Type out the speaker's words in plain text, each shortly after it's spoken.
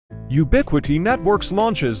Ubiquiti Networks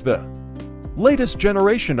launches the latest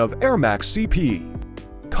generation of AirMax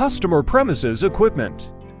CPE customer premises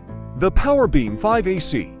equipment. The Powerbeam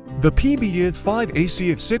 5ac. The UBNT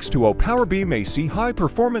 5ac 620 Powerbeam AC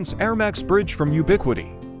high-performance AirMax bridge from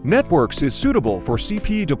Ubiquiti Networks is suitable for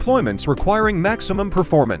CPE deployments requiring maximum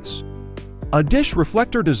performance. A dish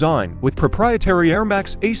reflector design with proprietary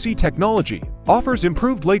AirMax AC technology offers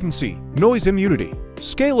improved latency, noise immunity,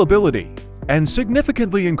 scalability, and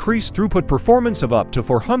significantly increased throughput performance of up to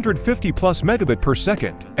 450 plus megabit per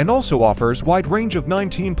second, and also offers wide range of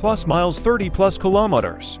 19 plus miles 30 plus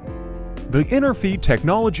kilometers. The inner feed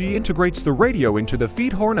technology integrates the radio into the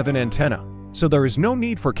feed horn of an antenna, so there is no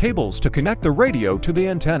need for cables to connect the radio to the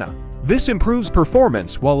antenna. This improves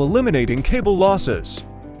performance while eliminating cable losses.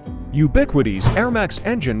 Ubiquiti's AirMax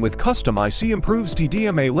engine with custom IC improves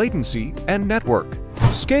TDMA latency and network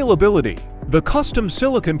scalability. The custom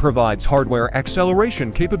silicon provides hardware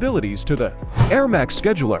acceleration capabilities to the AirMax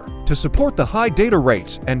scheduler to support the high data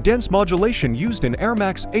rates and dense modulation used in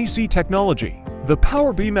AirMax AC technology. The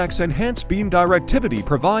Powerbeam X enhanced beam directivity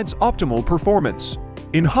provides optimal performance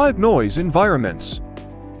in high noise environments.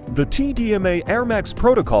 The TDMA AirMax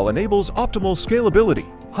protocol enables optimal scalability,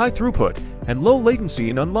 high throughput, and low latency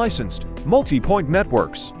in unlicensed, multipoint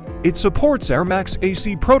networks. It supports AirMax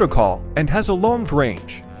AC protocol and has a long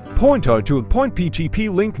range point-to-point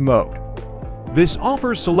Ptmp link mode. This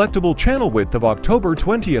offers selectable channel width of October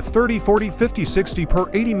 20th 30 40 50 60 per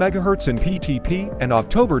 80 MHz in Ptmp and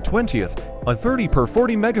October 20th 30 per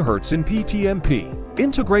 40 MHz in Ptmp.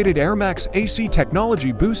 Integrated AirMax AC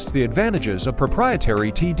technology boosts the advantages of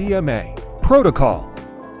proprietary TDMA protocol.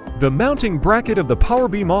 The mounting bracket of the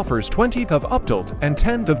Powerbeam offers 20th of uptilt and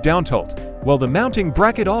 10th of downtilt, while the mounting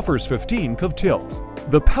bracket offers 15th of tilt.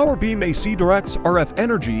 The Powerbeam AC directs RF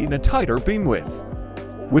energy in a tighter beam width,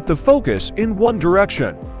 with the focus in one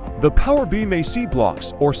direction. The Powerbeam AC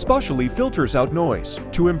blocks or spatially filters out noise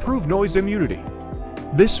to improve noise immunity.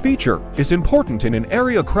 This feature is important in an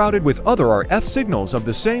area crowded with other RF signals of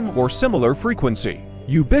the same or similar frequency.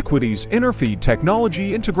 Ubiquiti's interfeed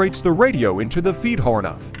technology integrates the radio into the feed horn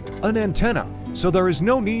of an antenna, so there is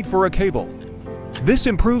no need for a cable. This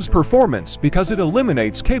improves performance because it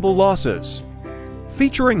eliminates cable losses.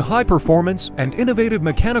 Featuring high performance and innovative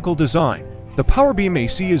mechanical design, the Powerbeam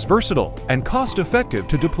AC is versatile and cost-effective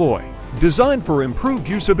to deploy. Designed for improved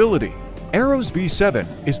usability, Arrows V7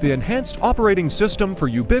 is the enhanced operating system for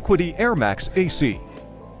Ubiquiti AirMax AC.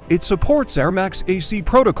 It supports AirMax AC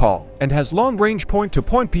protocol and has long-range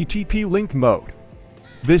point-to-point Ptmp link mode.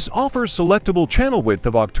 This offers selectable channel width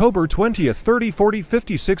of October 20th 30 40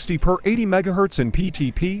 50 60 per 80 MHz in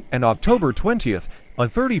Ptmp and October 20th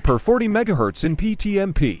 30 per 40 MHz in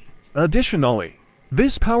Ptmp. Additionally,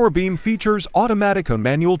 this Powerbeam features automatic and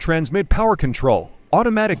manual transmit power control,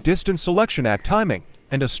 automatic distance selection at timing,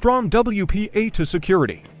 and a strong WPA to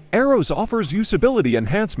security. Arrows offers usability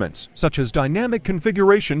enhancements such as dynamic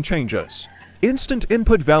configuration changes, instant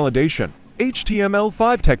input validation,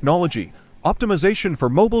 HTML5 technology, optimization for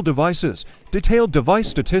mobile devices, detailed device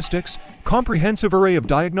statistics, comprehensive array of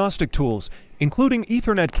diagnostic tools, including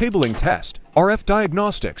Ethernet cabling test, RF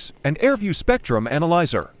diagnostics, and AirView spectrum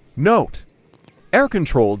analyzer. Note: air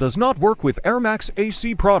control does not work with AirMax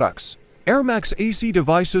AC products. AirMax AC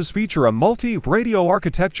devices feature a multi-radio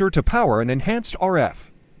architecture to power an enhanced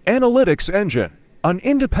RF analytics engine. An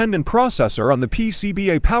independent processor on the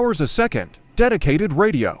PCBA powers a second, dedicated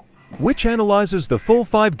radio, which analyzes the full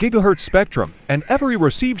 5 GHz spectrum and every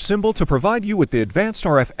received symbol to provide you with the advanced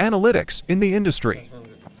RF analytics in the industry.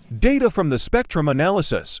 Data from the spectrum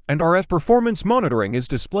analysis and RF performance monitoring is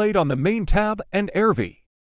displayed on the main tab and AirView